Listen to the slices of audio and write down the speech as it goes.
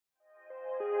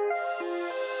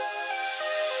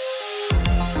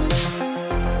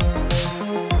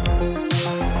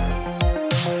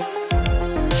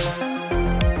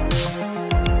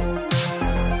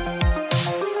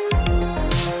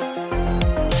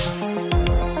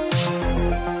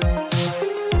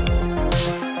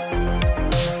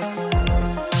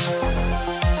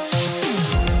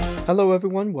Hello,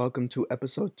 everyone. Welcome to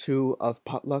episode 2 of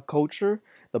Potluck Culture,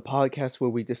 the podcast where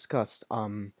we discuss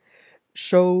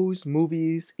shows,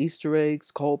 movies, Easter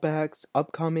eggs, callbacks,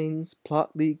 upcomings,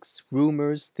 plot leaks,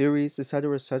 rumors, theories,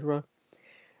 etc., etc.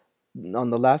 On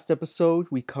the last episode,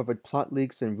 we covered plot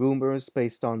leaks and rumors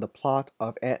based on the plot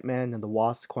of Ant-Man and the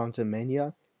Wasp: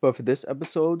 Quantumania. But for this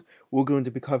episode, we're going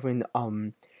to be covering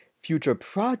future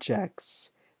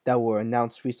projects that were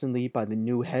announced recently by the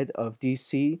new head of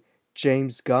DC,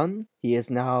 James Gunn. He is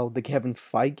now the Kevin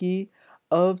Feige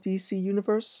of DC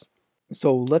Universe.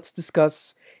 So let's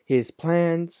discuss his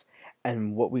plans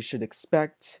and what we should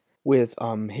expect with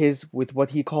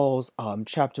what he calls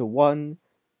Chapter 1,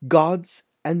 Gods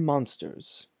and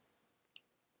Monsters.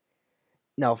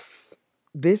 Now,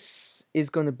 this is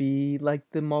going to be like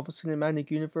the Marvel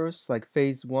Cinematic Universe, like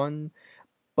Phase 1,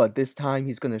 but this time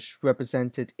he's going to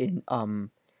represent it in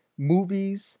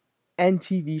movies and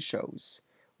TV shows,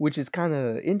 which is kind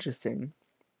of interesting.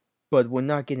 But we're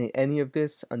not getting any of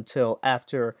this until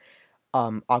after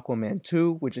Aquaman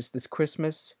 2, which is this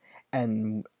Christmas,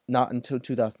 and not until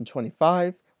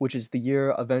 2025, which is the year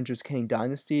Avengers Kang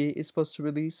Dynasty is supposed to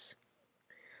release.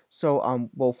 So,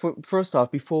 first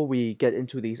off, before we get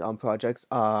into these projects,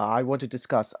 I want to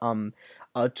discuss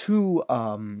two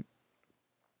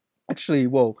actually,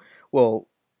 well,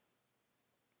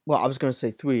 I was gonna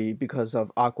say three because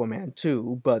of Aquaman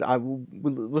 2, but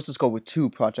let's just go with two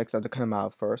projects that are coming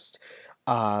out first.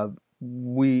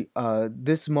 We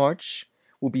This March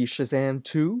will be Shazam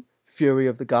 2, Fury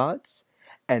of the Gods,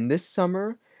 and this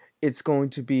summer it's going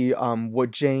to be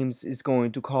what James is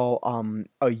going to call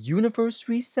a universe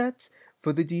reset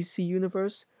for the DC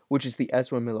universe, which is the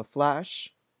Ezra Miller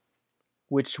Flash,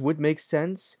 which would make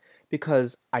sense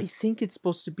because I think it's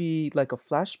supposed to be like a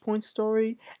Flashpoint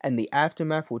story, and the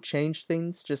aftermath will change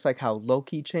things, just like how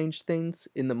Loki changed things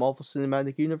in the Marvel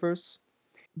Cinematic Universe.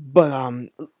 But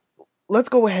let's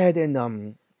go ahead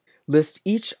and list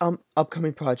each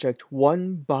upcoming project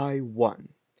one by one.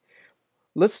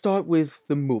 Let's start with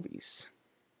the movies.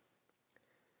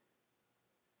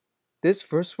 This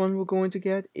first one we're going to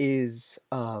get is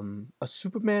a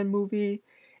Superman movie.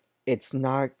 It's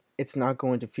not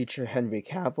going to feature Henry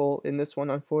Cavill in this one,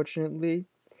 unfortunately.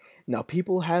 Now,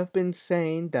 people have been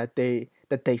saying that they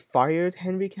fired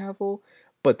Henry Cavill,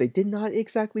 but they did not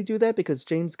exactly do that because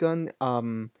James Gunn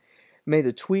made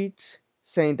a tweet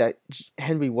saying that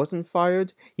Henry wasn't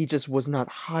fired. He just was not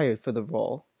hired for the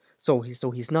role. So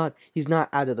he's not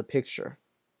out of the picture.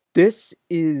 This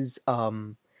is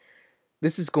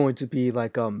this is going to be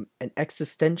like an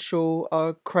existential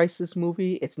crisis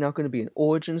movie. It's not going to be an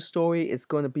origin story. It's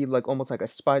going to be like almost like a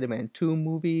Spider-Man 2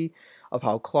 movie of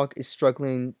how Clark is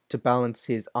struggling to balance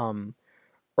his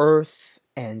Earth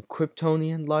and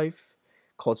Kryptonian life,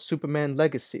 called Superman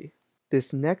Legacy.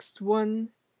 This next one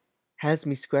has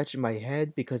me scratching my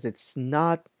head because it's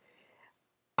not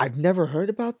I've never heard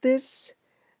about this,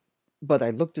 but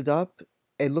I looked it up.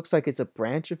 It looks like it's a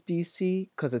branch of DC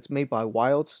because it's made by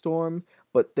Wildstorm,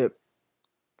 but they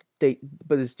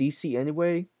but it's DC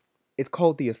anyway. It's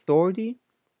called The Authority,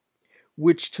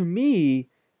 which to me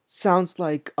sounds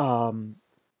like a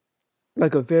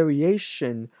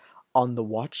variation on The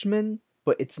Watchmen,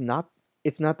 but it's not.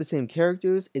 It's not the same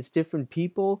characters. It's different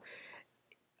people.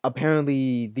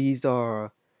 Apparently, these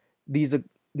are these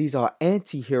are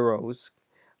anti-heroes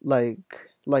like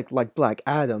Black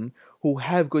Adam, who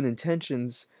have good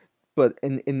intentions, but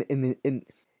in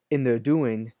their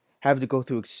doing have to go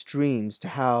through extremes to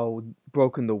how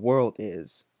broken the world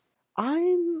is.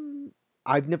 I'm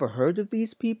I've never heard of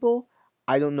these people.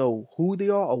 I don't know who they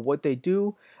are or what they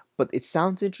do, but it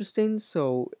sounds interesting.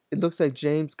 So it looks like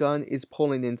James Gunn is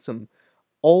pulling in some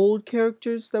old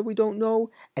characters that we don't know,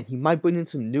 and he might bring in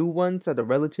some new ones that are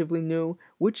relatively new,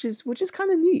 which is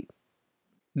kind of neat.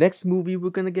 Next movie we're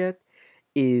gonna get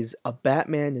is a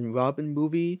Batman and Robin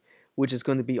movie, which is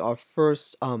going to be our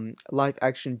first live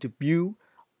action debut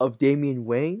of Damian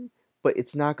Wayne, but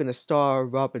it's not going to star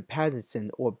Robert Pattinson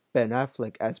or Ben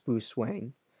Affleck as Bruce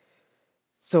Wayne.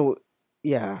 So,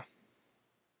 yeah,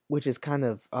 which is kind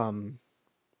of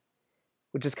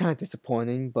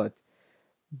disappointing, but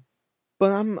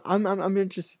I'm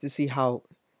interested to see how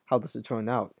this will turn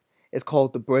out. It's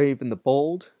called The Brave and the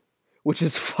Bold, which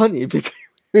is funny because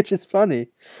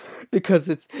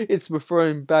it's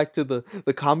referring back to the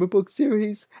comic book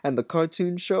series and the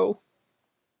cartoon show.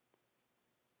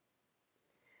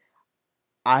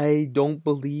 I don't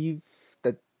believe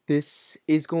that this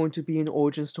is going to be an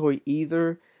origin story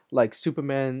either, like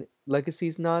Superman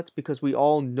Legacy's not, because we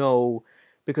all know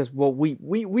because well we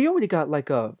already got like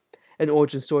a an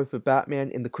origin story for Batman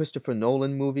in the Christopher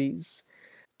Nolan movies.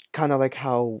 Kind of like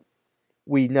how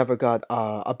We never got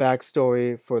a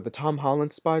backstory for the Tom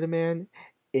Holland Spider-Man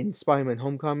in Spider-Man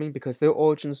Homecoming because their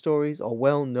origin stories are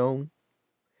well known.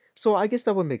 So I guess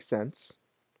that would make sense.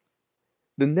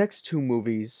 The next two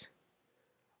movies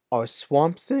are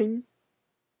Swamp Thing,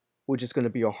 which is going to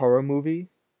be a horror movie.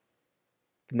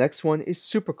 The next one is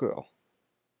Supergirl.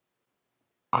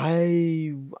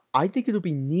 I I think it'll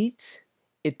be neat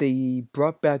if they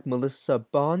brought back Melissa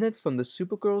Barnett from the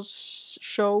Supergirl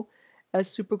show as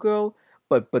Supergirl,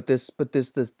 but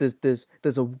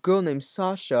there's a girl named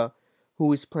Sasha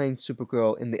who is playing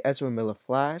Supergirl in the Ezra Miller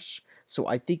Flash, so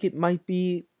I think it might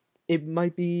be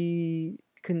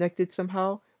connected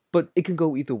somehow, but it can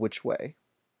go either which way.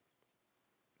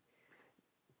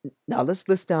 Now let's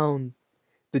list down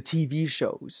the TV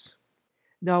shows.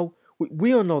 Now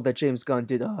we all know that James Gunn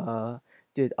did a,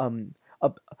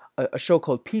 a show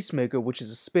called Peacemaker, which is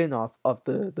a spin-off of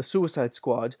the Suicide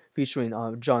Squad featuring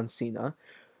John Cena.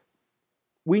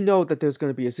 We know that there's going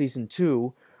to be a season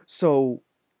 2, so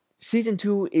season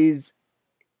 2 is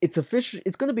it's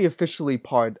going to be officially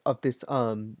part of this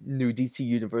new DC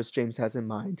universe James has in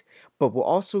mind. But we're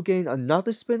also getting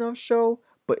another spin-off show,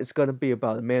 but it's going to be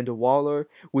about Amanda Waller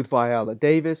with Viola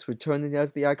Davis returning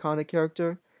as the iconic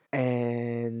character.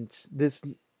 And this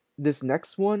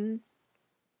next one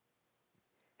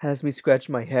has me scratch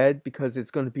my head because it's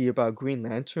going to be about Green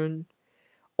Lantern.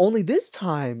 Only this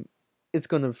time, it's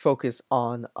going to focus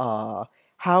on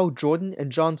Hal Jordan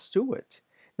and John Stewart.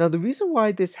 Now, the reason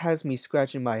why this has me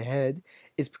scratching my head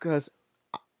is because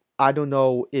I don't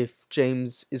know if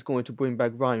James is going to bring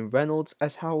back Ryan Reynolds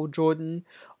as Hal Jordan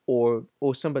or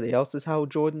somebody else as Hal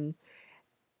Jordan.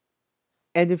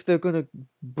 And if they're gonna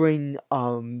bring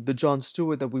the John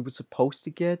Stewart that we were supposed to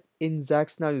get in Zack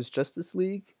Snyder's Justice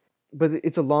League, but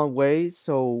it's a long way,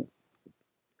 so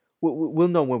we'll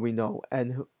know when we know.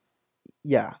 And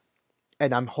yeah,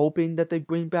 and I'm hoping that they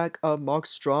bring back Mark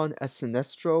Strong as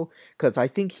Sinestro because I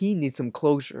think he needs some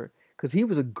closure because he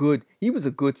was a good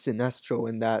Sinestro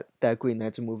in that Green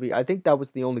Lantern movie. I think that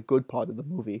was the only good part of the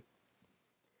movie.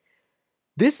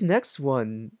 This next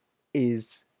one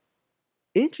is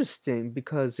interesting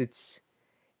because it's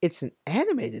an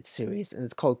animated series and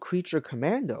it's called Creature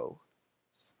Commando.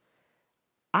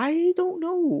 I don't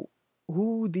know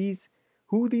who these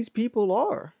people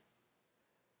are,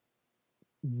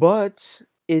 but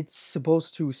it's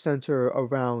supposed to center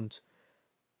around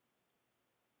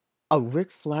a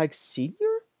Rick Flag Senior.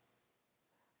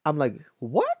 I'm like,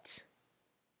 what?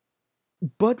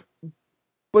 But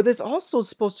but it's also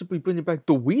supposed to be bringing back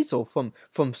the Weasel from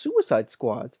Suicide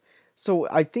Squad. So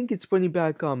I think it's bringing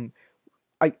back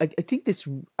I think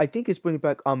it's bringing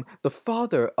back the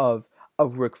father of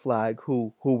Rick Flag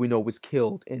who we know was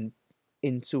killed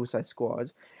in Suicide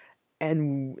Squad,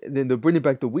 and then they're bringing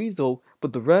back the Weasel,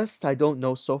 but the rest I don't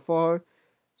know so far.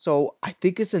 So I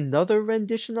think it's another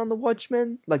rendition on the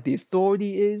Watchmen, like the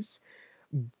Authority is,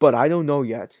 but I don't know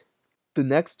yet. The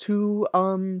next two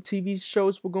TV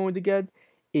shows we're going to get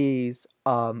is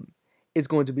is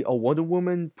going to be a Wonder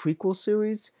Woman prequel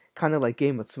series, kind of like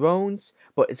Game of Thrones,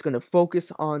 but it's going to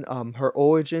focus on her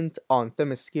origins on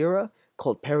Themyscira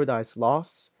called Paradise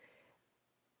Lost.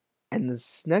 And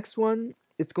this next one,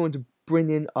 it's going to bring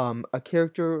in a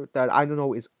character that I don't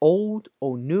know is old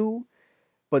or new,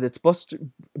 but it's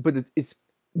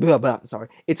blah blah. Sorry,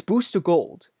 it's Booster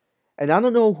Gold, and I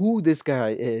don't know who this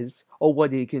guy is or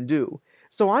what he can do.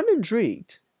 So I'm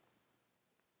intrigued.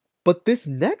 But this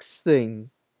next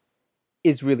thing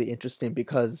is really interesting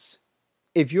because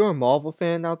if you're a Marvel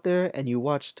fan out there and you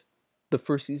watched the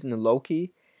first season of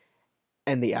Loki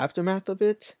and the aftermath of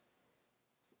it,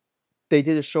 they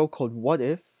did a show called What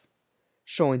If,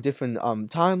 showing different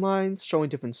timelines, showing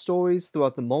different stories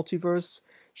throughout the multiverse,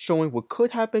 showing what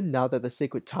could happen now that the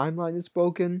sacred timeline is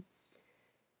broken.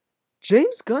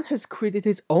 James Gunn has created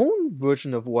his own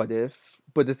version of What If,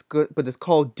 but it's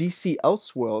called DC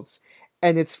Elseworlds,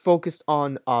 and it's focused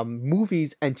on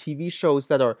movies and TV shows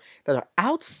that are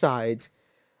outside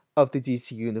of the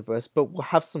DC universe, but will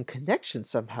have some connection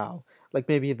somehow. Like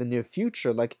maybe in the near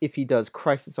future, like if he does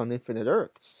Crisis on Infinite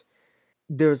Earths.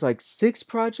 There's like 6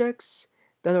 projects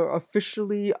that are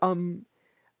officially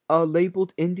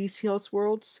labeled in DC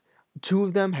Elseworlds. 2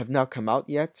 of them have not come out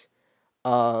yet.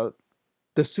 Uh,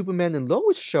 the Superman and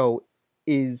Lois show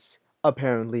is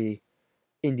apparently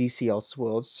in DC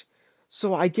Elseworlds.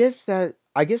 So I guess that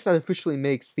officially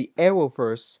makes the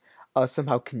Arrowverse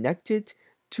somehow connected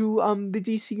to the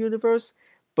DC universe.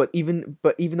 But even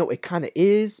though it kind of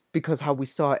is because how we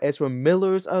saw Ezra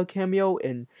Miller's cameo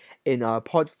in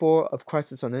part 4 of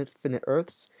Crisis on Infinite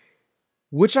Earths,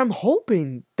 which I'm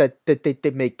hoping that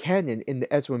they make canon in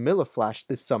the Ezra Miller Flash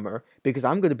this summer, because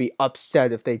I'm gonna be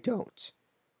upset if they don't.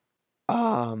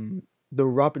 Um, the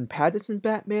Robin Pattinson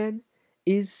Batman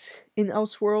is in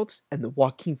Elseworlds, and the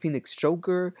Joaquin Phoenix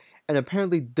Joker, and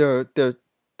apparently there are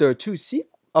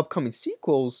upcoming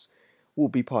sequels will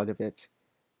be part of it.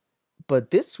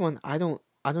 But this one, I don't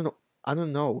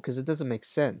know, because it doesn't make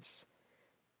sense.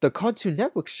 The Cartoon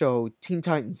Network show Teen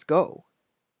Titans Go.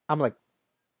 I'm like,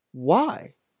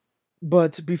 why?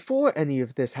 But before any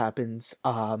of this happens,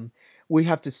 we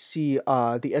have to see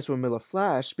the Ezra Miller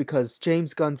Flash, because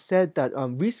James Gunn said that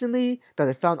recently, that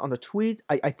I found on a tweet,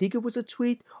 I think it was a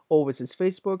tweet or it was his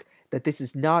Facebook, that this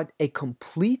is not a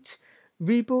complete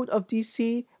reboot of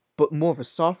DC, but more of a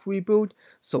soft reboot.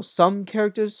 So some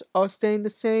characters are staying the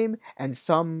same, and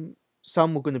some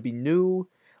were going to be new,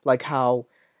 like how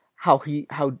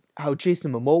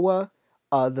Jason Momoa,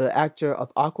 the actor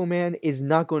of Aquaman, is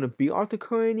not going to be Arthur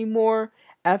Curry anymore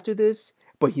after this,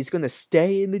 but he's going to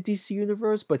stay in the DC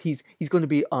universe. But he's going to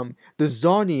be the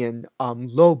Zarnian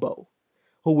Lobo,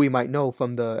 who we might know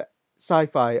from the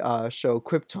sci-fi show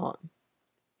Krypton,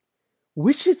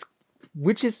 which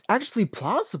is actually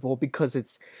plausible, because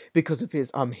it's because of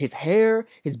his hair,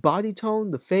 his body tone,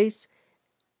 the face,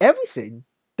 everything.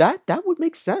 That would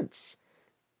make sense.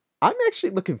 I'm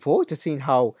actually looking forward to seeing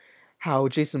how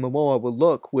Jason Momoa will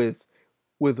look with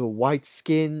a white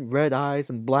skin, red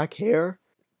eyes, and black hair.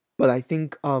 But I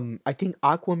think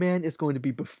Aquaman is going to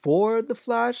be before the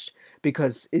Flash,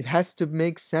 because it has to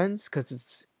make sense, because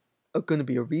it's going to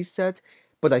be a reset.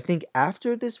 But I think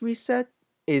after this reset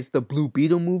is the Blue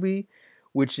Beetle movie,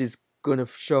 which is going to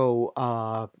show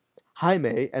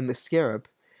Jaime and the Scarab.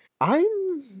 I'm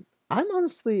I'm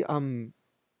honestly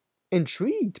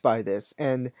intrigued by this,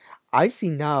 and I see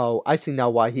now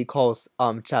why he calls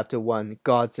chapter 1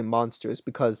 gods and monsters,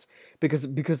 because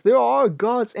there are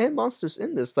gods and monsters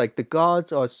in this. Like, the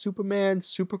gods are Superman,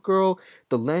 Supergirl,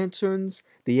 the Lanterns,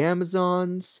 the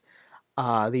Amazons,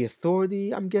 the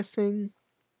Authority, I'm guessing,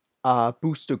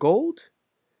 Booster Gold,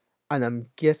 and I'm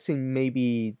guessing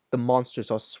maybe the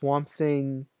monsters are Swamp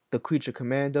Thing, the Creature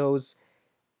Commandos,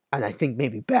 and I think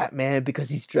maybe Batman, because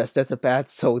he's dressed as a bat,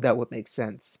 so that would make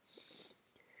sense.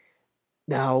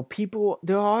 Now,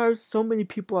 there are so many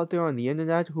people out there on the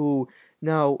internet who,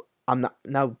 now, I'm not,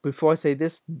 now, before I say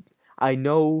this, I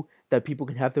know that people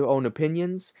can have their own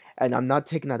opinions, and I'm not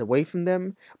taking that away from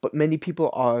them, but many people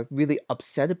are really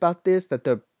upset about this, that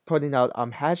they're putting out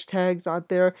hashtags out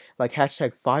there, like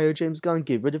hashtag fire James Gunn,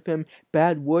 get rid of him,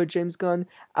 bad word James Gunn.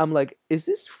 I'm like, is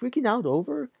this freaking out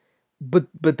over? But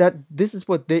this is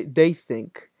what they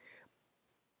think.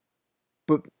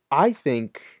 But I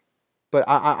think,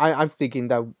 I'm thinking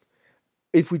that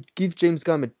if we give James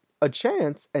Gunn a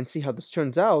chance and see how this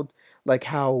turns out, like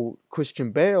how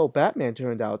Christian Bale Batman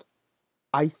turned out,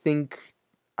 I think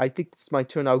this might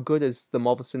turn out good as the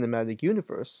Marvel Cinematic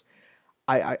Universe.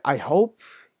 I hope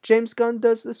James Gunn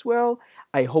does this well.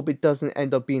 I hope it doesn't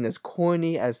end up being as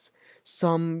corny as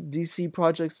some DC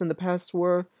projects in the past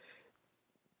were.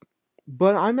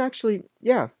 But I'm actually,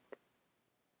 yeah,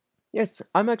 yes,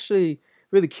 I'm actually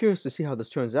really curious to see how this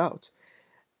turns out.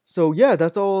 So yeah,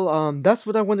 that's all. That's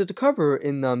what I wanted to cover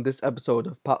in this episode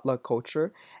of Potluck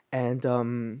Culture,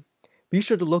 and be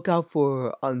sure to look out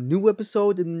for a new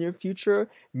episode in the near future.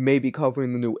 Maybe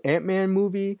covering the new Ant-Man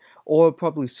movie, or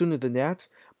probably sooner than that.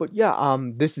 But yeah,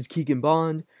 this is Keegan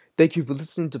Bond. Thank you for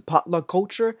listening to Potluck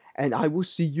Culture, and I will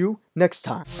see you next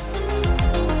time.